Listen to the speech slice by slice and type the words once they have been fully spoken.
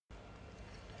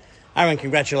Aaron,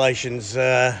 congratulations.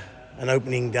 An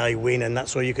opening day win, and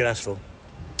that's all you could ask for.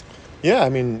 Yeah, I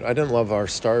mean, I didn't love our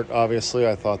start, obviously.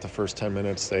 I thought the first 10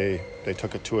 minutes they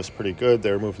took it to us pretty good.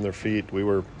 They were moving their feet. We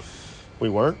weren't. They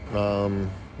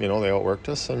outworked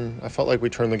us, and I felt like we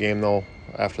turned the game, though,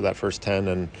 after that first 10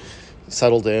 and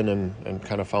settled in and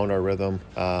kind of found our rhythm.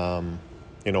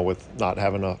 With not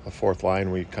having a fourth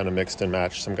line, we kind of mixed and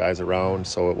matched some guys around,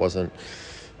 so it wasn't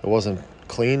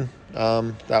clean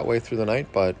that way through the night,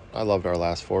 but I loved our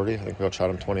last 40. I think we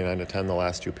outshot them 29-10 the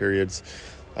last two periods.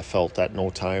 I felt at no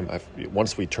time,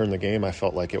 once we turned the game, I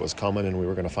felt like it was coming and we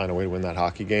were going to find a way to win that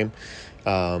hockey game.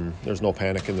 There's no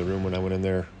panic in the room when I went in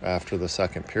there after the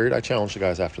second period. I challenged the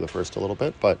guys after the first a little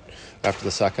bit, but after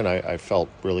the second, I felt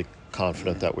really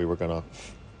confident that we were going to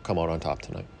come out on top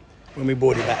tonight. When we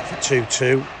brought it back for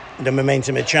 2-2, the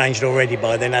momentum had changed already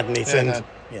by then, hadn't it?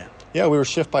 Yeah, we were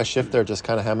shift by shift there, just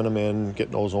kind of hemming them in,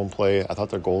 getting those own play. I thought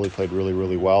their goalie played really,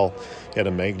 really well. He had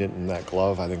a magnet in that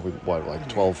glove. I think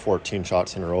 12, 14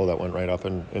 shots in a row that went right up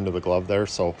into the glove there.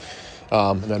 So,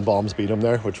 and then Baums beat him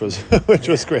there, which was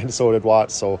great. And so did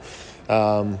Watts. So,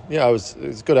 it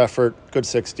was good effort, good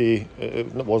 60.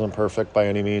 It wasn't perfect by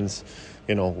any means.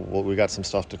 We got some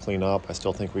stuff to clean up. I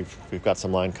still think we've got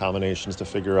some line combinations to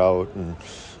figure out, and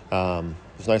it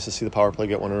was nice to see the power play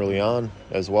get one early on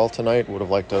as well tonight. Would have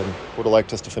liked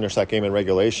us to finish that game in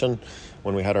regulation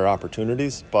when we had our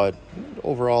opportunities, but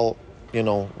overall,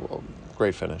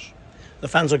 great finish. The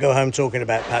fans will go home talking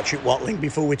about Patrick Watling.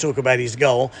 Before we talk about his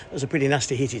goal, it was a pretty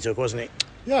nasty hit he took, wasn't it?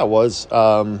 Yeah, it was.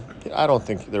 I don't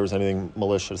think there was anything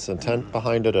malicious intent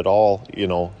behind it at all.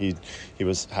 He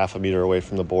was half a meter away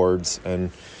from the boards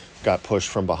and got pushed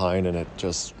from behind, and it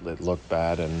looked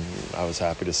bad, and I was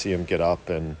happy to see him get up.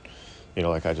 And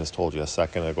like I just told you a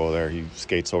second ago there, he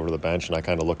skates over to the bench, and I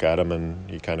kind of look at him, and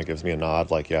he kind of gives me a nod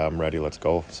like, yeah, I'm ready, let's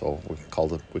go. So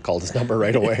we called his number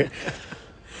right away.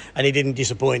 And he didn't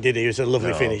disappoint, did he? It was a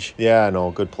lovely finish. Yeah,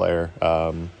 no, good player.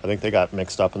 I think they got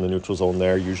mixed up in the neutral zone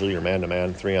there. Usually you're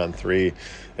man-to-man, 3-on-3.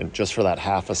 And just for that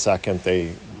half a second,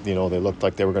 they looked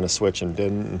like they were going to switch and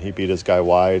didn't. And he beat his guy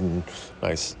wide, and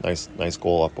nice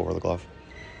goal up over the glove.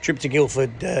 Trip to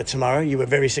Guildford tomorrow. You were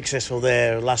very successful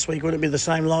there last week. Would it be the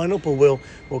same lineup, or will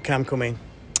Cam come in?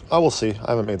 We'll see.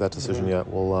 I haven't made that decision yet.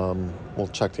 We'll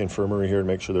check the infirmary here to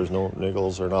make sure there's no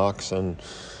niggles or knocks, and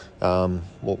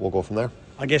we'll go from there.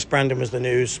 I guess Brandon was the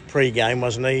news pre-game,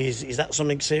 wasn't he? Is that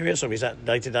something serious, or is that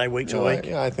day-to-day, week-to-week?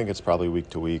 Yeah, I think it's probably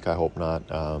week-to-week. I hope not.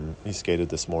 He skated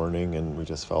this morning, and we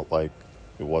just felt like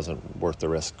it wasn't worth the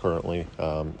risk currently.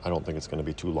 I don't think it's going to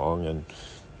be too long. And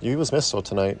he was missed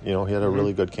tonight. He had a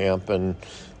really good camp and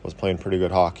was playing pretty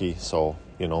good hockey. So,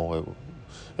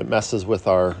 it messes with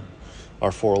our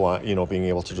four line, being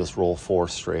able to just roll four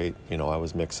straight. I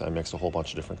mixed a whole bunch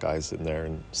of different guys in there,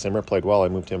 and Simmer played well. I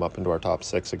moved him up into our top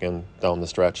six again down the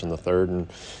stretch in the third, and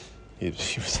he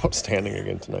was outstanding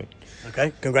again tonight.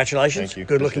 Okay, congratulations. Thank you.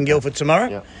 Good luck in Guildford tomorrow.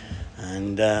 Yeah.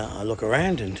 And I look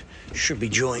around and should be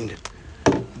joined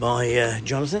by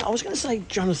Jonathan. I was going to say,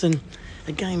 Jonathan,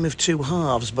 a game of two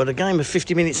halves, but a game of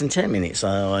 50 minutes and 10 minutes,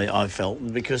 I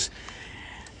felt, because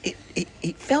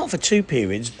it felt for two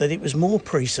periods that it was more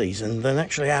pre-season than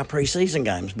actually our pre-season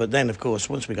games. But then, of course,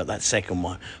 once we got that second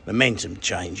one, momentum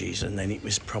changes, and then it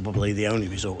was probably the only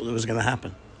result that was going to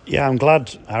happen. Yeah, I'm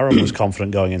glad Aaron was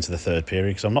confident going into the third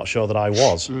period, because I'm not sure that I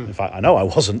was. In fact, I know I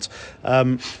wasn't.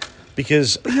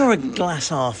 Because but you're a glass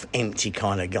half empty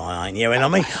kind of guy, aren't you? And I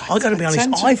mean, I've got to be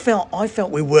honest, I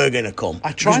felt we were going to come.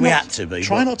 We had to be.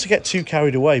 Try not to get too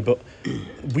carried away, but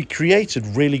we created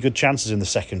really good chances in the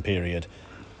second period.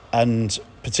 And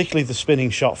particularly the spinning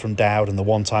shot from Dowd and the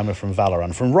one-timer from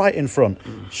Valorant, from right in front,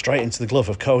 straight into the glove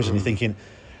of Cozen. You're thinking,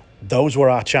 those were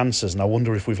our chances, and I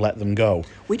wonder if we've let them go.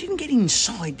 We didn't get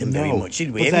inside them very much,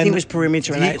 did we? Everything was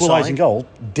perimeter and outside. The equalising goal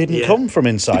didn't come from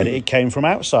inside. It came from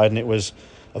outside, and it was,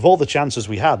 of all the chances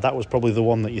we had, that was probably the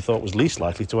one that you thought was least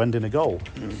likely to end in a goal.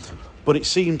 But it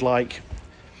seemed like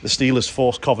the Steelers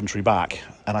forced Coventry back,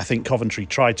 and I think Coventry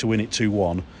tried to win it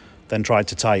 2-1, then tried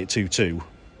to tie it 2-2,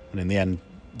 and in the end,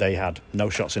 they had no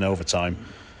shots in overtime,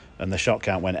 and the shot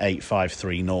count went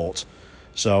 8-5-3-0.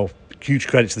 So, huge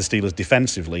credit to the Steelers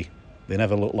defensively. They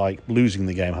never looked like losing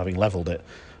the game, having levelled it.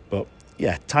 But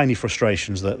yeah, tiny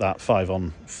frustrations that 5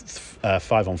 on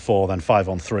 4, then 5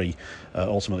 on 3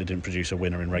 ultimately didn't produce a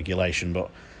winner in regulation. But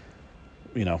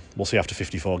we'll see after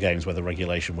 54 games whether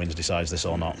regulation wins decides this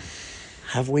or not.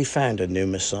 Have we found a new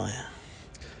Messiah?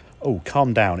 Oh,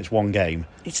 calm down. It's one game.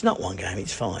 It's not one game.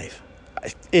 It's 5.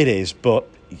 It is, but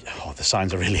the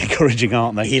signs are really encouraging,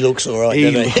 aren't they? He looks all right, He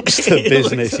doesn't he? looks the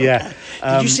business, yeah.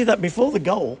 Did you see that before the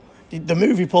goal? The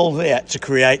move he pulled there to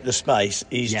create the space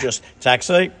is just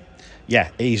taxi. yeah,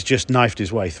 he's just knifed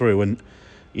his way through, and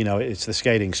it's the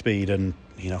skating speed and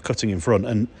cutting in front,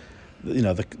 and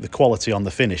the quality on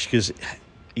the finish, because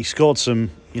he scored some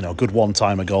good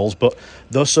one-timer goals, but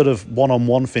those sort of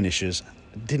one-on-one finishes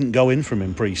didn't go in from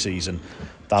him pre-season.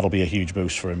 That'll be a huge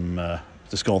boost for him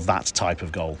to score that type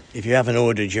of goal. If you haven't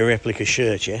ordered your replica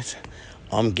shirt yet,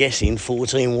 I'm guessing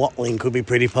 14 Watling could be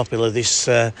pretty popular this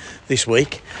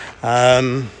week.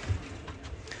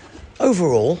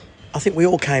 Overall, I think we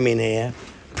all came in here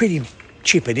pretty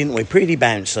chipper, didn't we? Pretty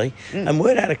bouncy. And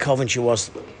word out of Coventry was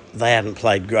they hadn't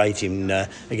played great in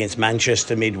against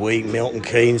Manchester midweek. Milton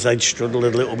Keynes, they'd struggled a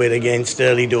little bit against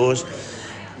early doors.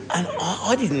 And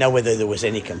I didn't know whether there was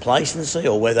any complacency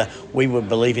or whether we were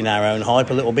believing our own hype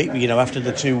a little bit, after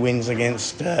the 2 wins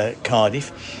against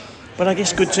Cardiff. But I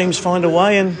guess good teams find a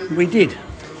way, and we did.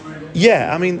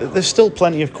 Yeah, I mean, there's still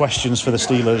plenty of questions for the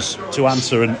Steelers to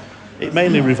answer, and it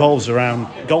mainly revolves around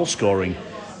goal scoring,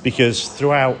 because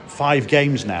throughout 5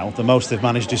 games now, the most they've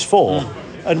managed is 4.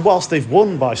 And whilst they've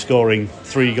won by scoring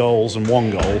 3 goals and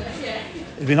 1 goal,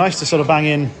 it'd be nice to sort of bang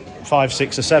in 5,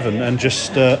 6 or 7 and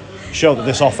just show that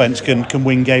this offence can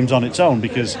win games on its own,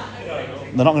 because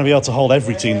they're not going to be able to hold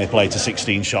every team they play to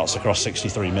 16 shots across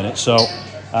 63 minutes. So,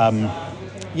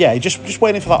 just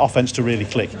waiting for that offence to really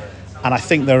click. And I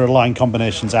think there are line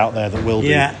combinations out there that will do.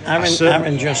 Yeah,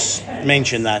 Aaron just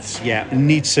mentioned that. Yeah,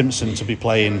 needs Simpson to be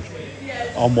playing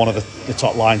on one of the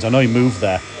top lines. I know he moved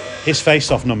there. His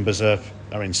face-off numbers are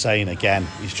insane again.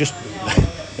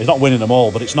 He's not winning them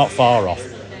all, but it's not far off.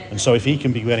 And so if he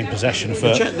can be getting possession for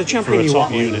the champion for a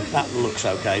top unit, that looks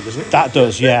okay, doesn't it? That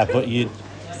does, yeah. But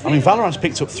Valorant's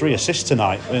picked up 3 assists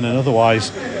tonight in an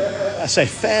otherwise, I say,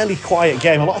 fairly quiet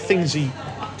game. A lot of things he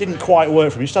didn't quite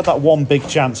work for him. He just had that one big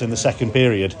chance in the second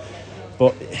period,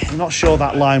 but I'm not sure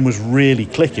that line was really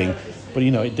clicking. But he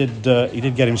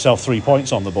did get himself 3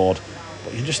 points on the board.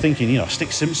 But you're just thinking,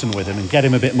 stick Simpson with him and get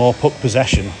him a bit more puck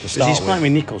possession to start with. He's playing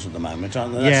with Nichols at the moment,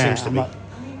 aren't they? That seems to be.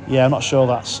 I'm not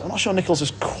sure Nichols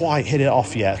has quite hit it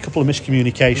off yet. A couple of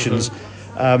miscommunications.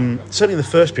 Certainly in the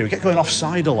first period, we kept going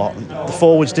offside a lot. The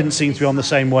forwards didn't seem to be on the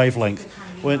same wavelength.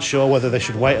 Weren't sure whether they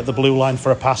should wait at the blue line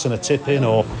for a pass and a tip in,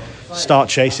 or start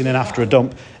chasing in after a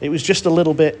dump. It was just a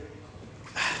little bit.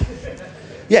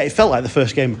 Yeah, it felt like the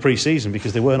first game of pre-season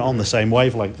because they weren't on the same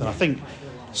wavelength. And I think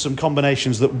some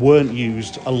combinations that weren't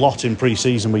used a lot in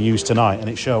pre-season were used tonight, and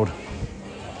it showed.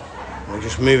 We'll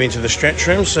just move into the stretch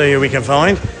room, see who we can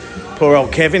find. Poor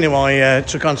old Kevin, who I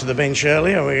took onto the bench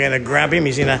earlier. We're going to grab him.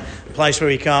 He's in a place where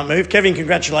he can't move. Kevin,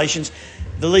 congratulations.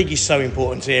 The league is so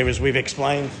important here, as we've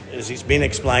explained, as it's been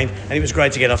explained, and it was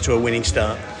great to get off to a winning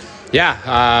start.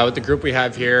 Yeah, with the group we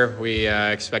have here, we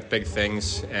expect big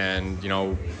things, and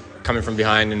coming from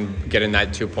behind and getting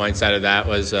that 2 points out of that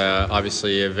was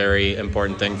obviously a very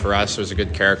important thing for us. It was a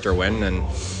good character win, and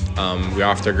we're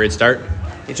off to a great start.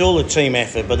 It's all a team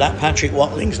effort, but that Patrick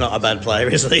Watling's not a bad player,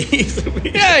 is he?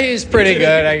 Yeah, he's pretty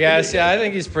good, I guess. Yeah, I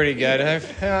think he's pretty good.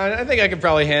 I think I could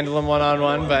probably handle him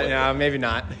one-on-one, but maybe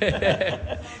not.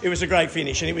 It was a great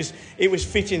finish, and it was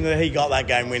fitting that he got that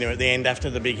game winner at the end after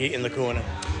the big hit in the corner.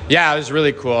 Yeah, it was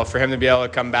really cool for him to be able to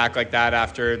come back like that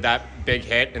after that big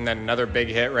hit and then another big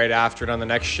hit right after it on the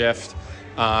next shift.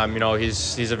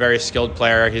 He's a very skilled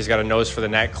player. He's got a nose for the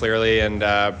net, clearly, and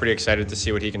pretty excited to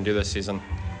see what he can do this season.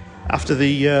 After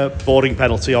the boarding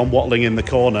penalty on Watling in the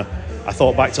corner, I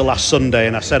thought back to last Sunday,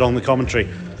 and I said on the commentary,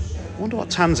 I wonder what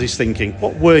Tansey's thinking.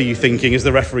 What were you thinking as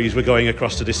the referees were going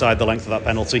across to decide the length of that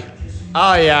penalty?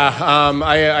 Oh, yeah.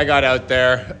 I got out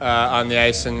there on the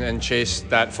ice and chased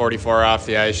that 44 off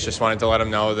the ice. Just wanted to let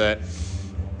him know that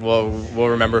we'll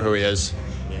remember who he is.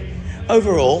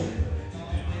 Overall,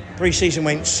 pre-season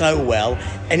went so well,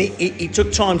 and it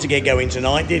took time to get going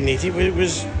tonight, didn't it? It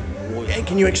was.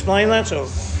 Can you explain that, or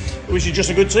was it just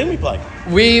a good team we played?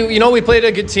 We played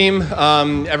a good team.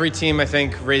 Every team, I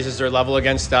think, raises their level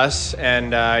against us,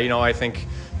 and I think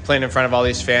playing in front of all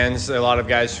these fans, a lot of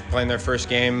guys playing their first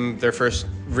game, their first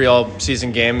real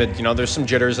season game. There's some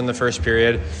jitters in the first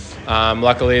period.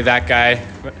 Luckily, that guy,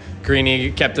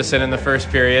 Greeny, kept us in the first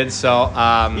period. So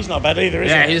he's not bad either,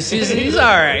 is he? Yeah, he's all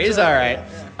right. He's all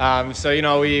right. So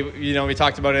we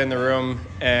talked about it in the room,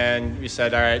 and we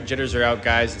said, all right, jitters are out,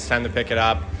 guys. It's time to pick it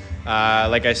up.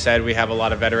 Like I said, we have a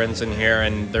lot of veterans in here,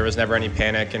 and there was never any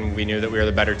panic, and we knew that we were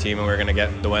the better team and we were going to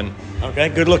get the win. Okay,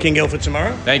 good luck in Guildford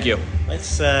tomorrow. Thank you.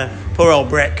 Let's. Poor old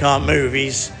Brett can't move.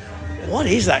 What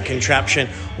is that contraption?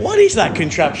 What is that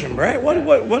contraption, Brett? What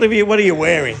are you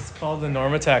wearing? It's called the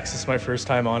Normatex. It's my first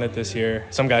time on it this year.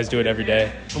 Some guys do it every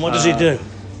day. And what does it do?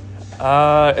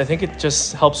 I think it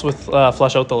just helps with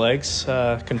flush out the legs,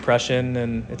 compression,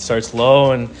 and it starts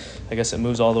low, and I guess it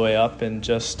moves all the way up and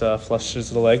just flushes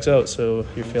the legs out. So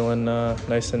you're feeling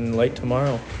nice and light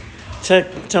tomorrow.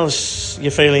 Tell us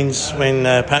your feelings when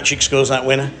Patrick scores that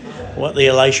winner. What the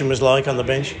elation was like on the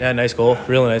bench. Yeah, nice goal.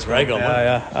 Really nice goal. Great goal.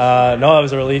 Yeah. No, it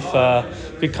was a relief.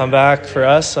 Big comeback for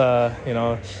us. The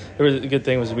good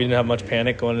thing was we didn't have much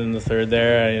panic going into the third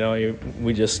there.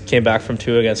 We just came back from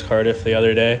 2 against Cardiff the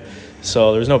other day.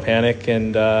 So there was no panic,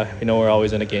 and we're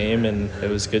always in a game, and it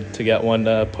was good to get one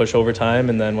to push overtime,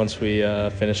 and then once we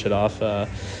finish it off,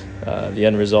 the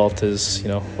end result is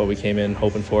what we came in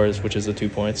hoping for, which is the 2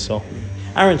 points. So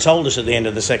Aaron told us at the end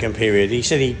of the second period. He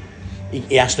said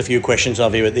he asked a few questions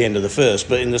of you at the end of the first,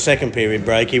 but in the second period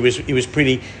break, he was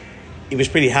pretty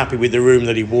happy with the room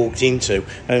that he walked into,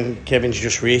 and Kevin's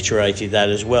just reiterated that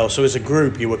as well. So as a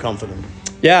group, you were confident.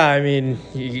 Yeah, I mean,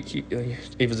 he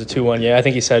was a 2-1. Yeah, I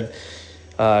think he said,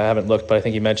 I haven't looked, but I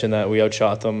think he mentioned that we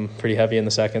outshot them pretty heavy in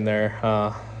the second there.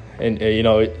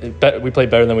 We played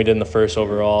better than we did in the first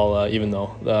overall, even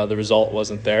though the result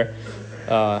wasn't there.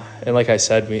 And like I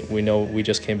said, we know we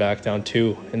just came back down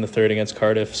 2 in the third against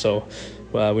Cardiff, so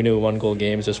we knew a 1-goal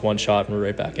game is just one shot and we're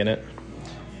right back in it.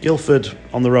 Guildford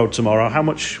on the road tomorrow. How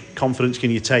much confidence can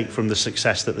you take from the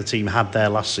success that the team had there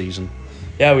last season?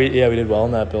 Yeah, we did well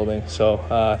in that building, so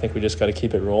I think we just got to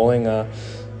keep it rolling.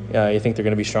 You think they're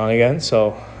going to be strong again,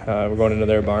 so we're going into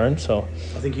their barn. So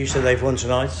I think you said they've won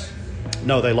tonight.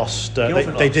 No, they lost.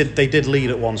 They did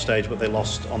lead at one stage, but they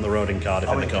lost on the road in Cardiff.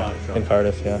 In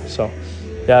Cardiff, yeah. So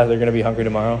yeah, they're going to be hungry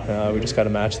tomorrow. We just got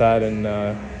to match that and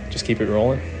just keep it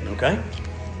rolling. Okay.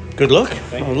 Good luck.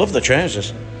 I love the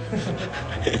trousers.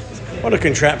 What a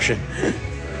contraption.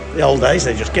 The old days,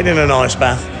 they just get in an ice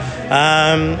bath.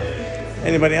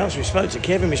 Anybody else? We spoke to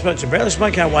Kevin, we spoke to Brett. Let's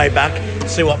make our way back,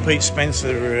 see what Pete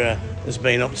Spencer has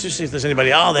been up to, see if there's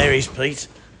anybody. Oh, there he's Pete.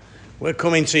 We're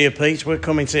coming to you, Pete. We're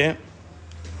coming to you.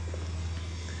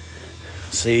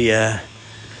 See,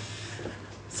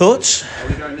 thoughts? Are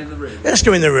we going in the room? Let's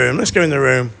go in the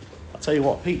room. I'll tell you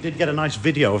what, Pete did get a nice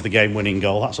video of the game-winning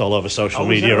goal. That's all over social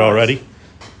media already.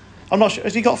 I'm not sure.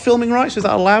 Has he got filming rights? Is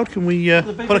that allowed? Can we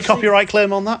put a copyright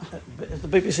claim on that? Has the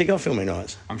BBC got filming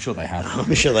rights? I'm sure they have.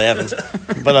 I'm sure they haven't,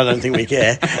 but I don't think we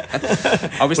care.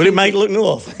 Will it make it look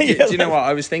north? Do you know what?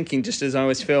 I was thinking just as I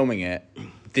was filming it,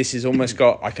 this has almost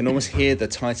got, I can almost hear the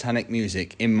Titanic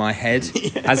music in my head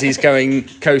as he's going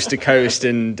coast to coast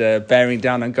and bearing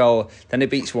down on goal. Then he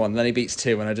beats 1, then he beats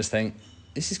 2, and I just think,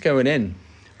 this is going in.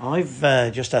 I've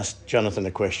just asked Jonathan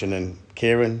a question, and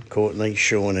Kieran, Courtney,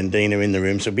 Sean and Dean are in the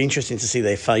room, so it'll be interesting to see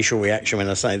their facial reaction when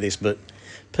I say this. But,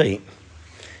 Pete,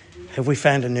 have we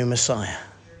found a new Messiah?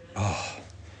 Oh,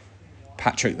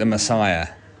 Patrick the Messiah.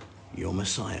 Your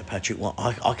Messiah, Patrick. Well,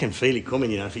 I can feel it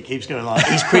coming, if he keeps going like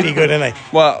he's pretty good, isn't he?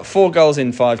 Well, 4 goals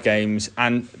in 5 games.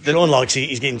 And Sean likes it.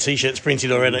 He's getting T-shirts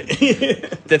printed already.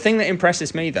 The thing that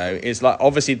impresses me, though, is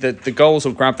obviously the goals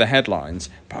will grab the headlines,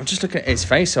 but I'm just looking at his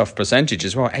face-off percentage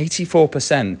as well.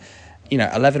 84%,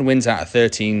 11 wins out of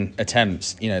 13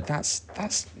 attempts.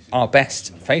 That's our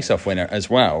best face-off winner as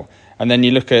well. And then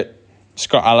you look at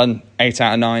Scott Allen, 8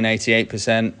 out of 9,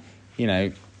 88%.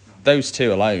 Those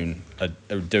two alone are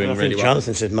doing really well.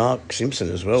 Jonathan said Mark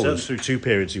Simpson as well. So through 2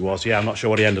 periods he was. Yeah, I'm not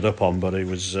sure what he ended up on, but he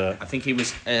was... I think he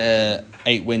was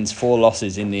 8 wins, 4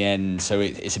 losses in the end, so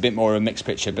it's a bit more of a mixed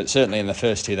picture, but certainly in the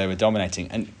first 2 they were dominating.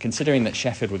 And considering that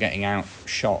Sheffield were getting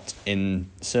outshot in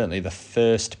certainly the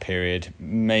first period,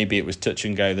 maybe it was touch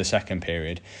and go the second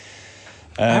period.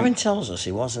 Aaron tells us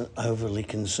he wasn't overly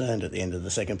concerned at the end of the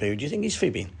second period. Do you think he's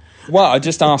fibbing? Well, I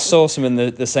just asked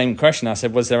Saucerman the same question. I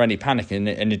said, was there any panic? And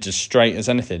it just straight as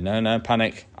anything. No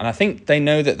panic. And I think they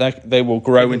know that they will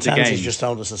grow into games. Tansey's just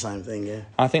told us the same thing, yeah.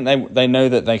 I think they know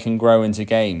that they can grow into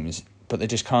games, but they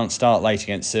just can't start late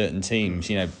against certain teams.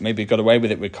 Maybe got away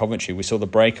with it with Coventry. We saw the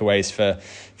breakaways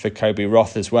for Kobe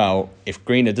Roth as well. If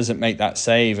Greener doesn't make that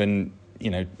save, and,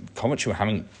 Coventry were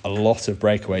having a lot of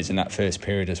breakaways in that first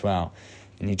period as well.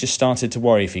 And you just started to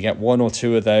worry if you get 1 or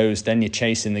 2 of those, then you're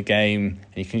chasing the game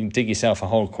and you can dig yourself a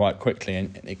hole quite quickly.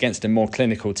 And against a more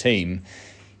clinical team,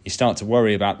 you start to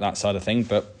worry about that side of thing.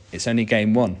 But it's only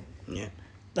game 1. Yeah,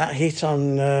 that hit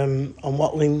on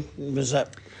Watling, was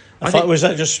that? Was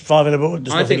that just 5 and a board?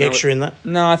 There's nothing extra in that.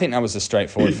 No, I think that was a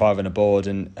straightforward 5 and a board.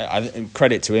 And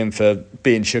credit to him for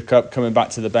being shook up, coming back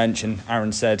to the bench. And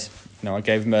Aaron said, I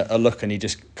gave him a look, and he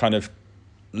just kind of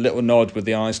little nod with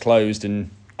the eyes closed and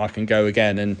I can go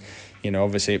again. And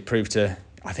obviously it proved to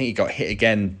I think he got hit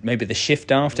again, maybe the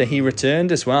shift after he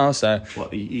returned as well. So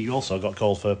he also got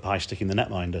called for high sticking the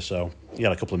netminder, so he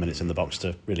had a couple of minutes in the box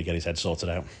to really get his head sorted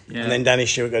out. Yeah. And then Danny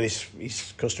Stewart got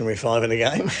his customary 5 in the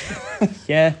game.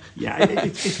 Yeah,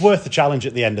 it's worth the challenge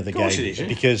at the end of the game. It is, yeah.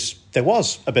 Because there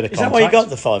was a bit of contact. Is that why he got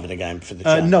the 5 in the game for the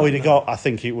challenge? No, he got. I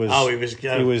think it was. Oh, he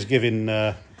was giving.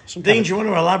 Dean, do you want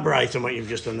to elaborate on what you've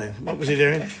just done then? What was he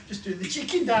doing? Just doing the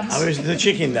chicken dance. Oh, it was the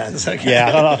chicken dance. Okay. Yeah,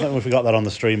 I don't know if we forgot that on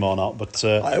the stream or not, but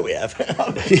I hope we have.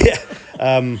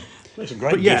 Yeah. It's a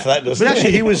great gift for that, doesn't but it?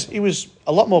 actually, he was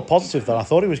a lot more positive than I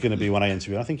thought he was going to be when I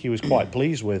interviewed him. I think he was quite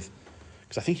pleased with,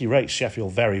 because I think he rates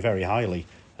Sheffield very, very highly,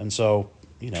 and so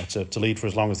to lead for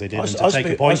as long as they did and to take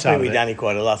a point out of it. Danny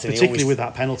quite a lot, particularly with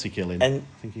that penalty killing. And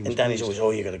Danny's always,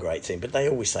 you've got a great team, but they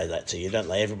always say that to you, don't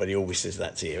they? Everybody always says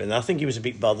that to you, and I think he was a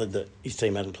bit bothered that his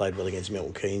team hadn't played well against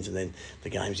Milton Keynes, and then the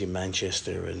games in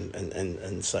Manchester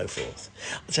and so forth.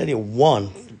 I'll tell you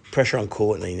one, pressure on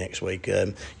Courtney next week.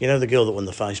 The girl that won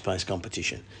the face paste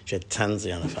competition, she had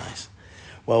Tansey on her face.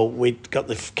 Well, we'd got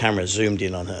the camera zoomed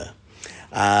in on her,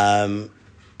 and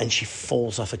she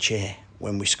falls off a chair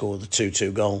when we scored the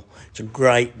 2-2 goal. It's a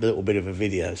great little bit of a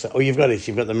video. So, you've got it.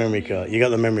 You've got the memory card. You got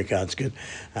the memory card's good.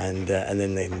 And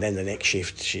then the next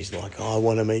shift, she's like, I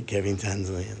want to meet Kevin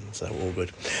Tansey. And so all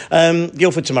good.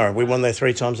 Guildford tomorrow. We won there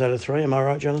 3 times out of 3. Am I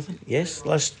right, Jonathan? Yes.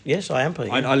 Yes, I am, Pete.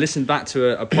 I listened back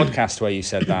to a podcast where you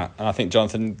said that, and I think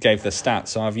Jonathan gave the stats.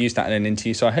 So I've used that in an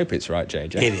interview. So I hope it's right,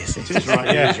 JJ. It is. It is right.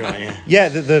 Yeah. It is right. Yeah. Yeah.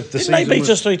 The season they beat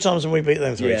us 3 times and we beat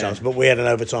them 3 times, but we had an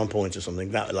overtime point or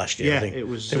something that last year. Yeah, I think it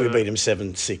was. I think we beat them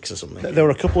 7-6 or something. There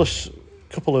were a couple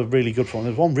of really good ones.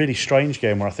 There was one really strange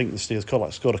game where I think the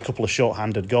Steelers scored a couple of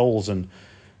short-handed goals and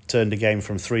turned the game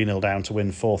from 3-0 down to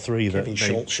win 4-3.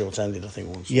 Kevin short-handed, I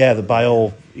think, once. Yeah, by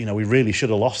all, we really should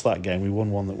have lost that game. We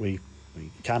won one that we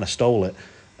kind of stole it.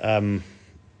 The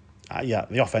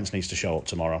offense needs to show up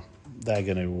tomorrow. They're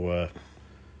going to.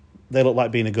 They look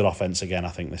like being a good offense again, I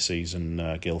think, this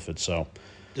season, Guildford. So,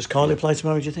 does Carly play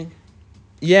tomorrow, do you think?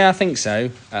 Yeah, I think so.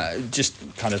 Just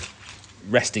kind of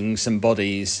resting some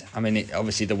bodies. I mean,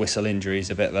 obviously the whistle injury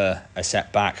is a bit of a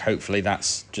setback. Hopefully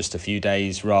that's just a few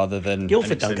days rather than...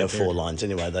 Guildford don't go 4 lines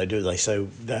anyway, though, do they? So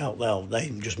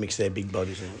they just mix their big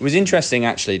bodies in. It was interesting,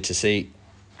 actually, to see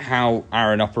how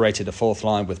Aaron operated a 4th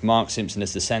line with Mark Simpson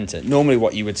as the centre. Normally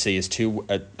what you would see is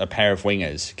a pair of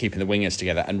wingers, keeping the wingers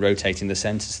together and rotating the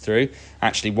centres through.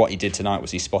 Actually, what he did tonight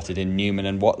was he spotted in Neumann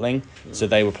and Watling. So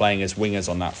they were playing as wingers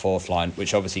on that 4th line,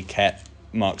 which obviously kept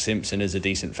Mark Simpson as a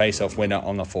decent face-off winner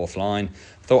on the 4th line.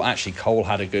 I thought actually Cole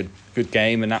had a good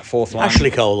game in that 4th line.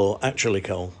 Ashley Cole or actually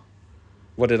Cole?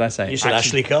 What did I say? You said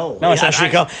Ashley Cole. No, I said Ashley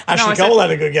Cole. Ashley Cole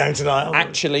had a good game tonight.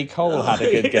 Actually, Cole had a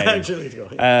good game. Actually,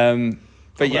 Cole.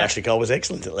 But yeah, Ashley Cole was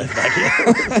excellent at left back.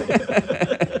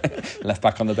 Left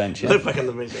back on the bench. Yeah. Left back on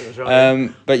the bench. That's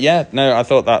right. But yeah, no, I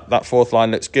thought that 4th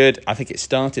line looks good. I think it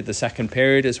started the second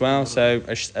period as well, so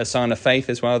a sign of faith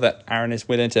as well that Aaron is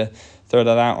willing to throw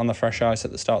that out on the fresh ice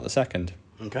at the start of the second.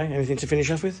 Okay, anything to finish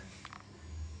off with?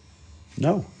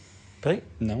 No. Pete?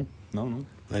 No.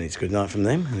 And it's good night from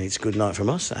them, and it's good night from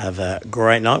us. Have a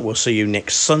great night. We'll see you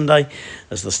next Sunday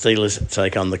as the Steelers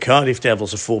take on the Cardiff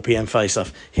Devils, a 4 p.m.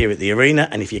 face-off here at the arena.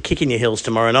 And if you're kicking your heels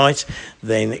tomorrow night,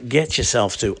 then get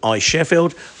yourself to Ice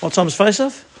Sheffield. What time's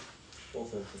face-off?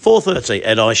 4:30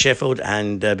 at Ice Sheffield,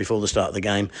 and before the start of the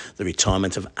game, the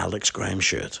retirement of Alex Graham's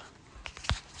shirt.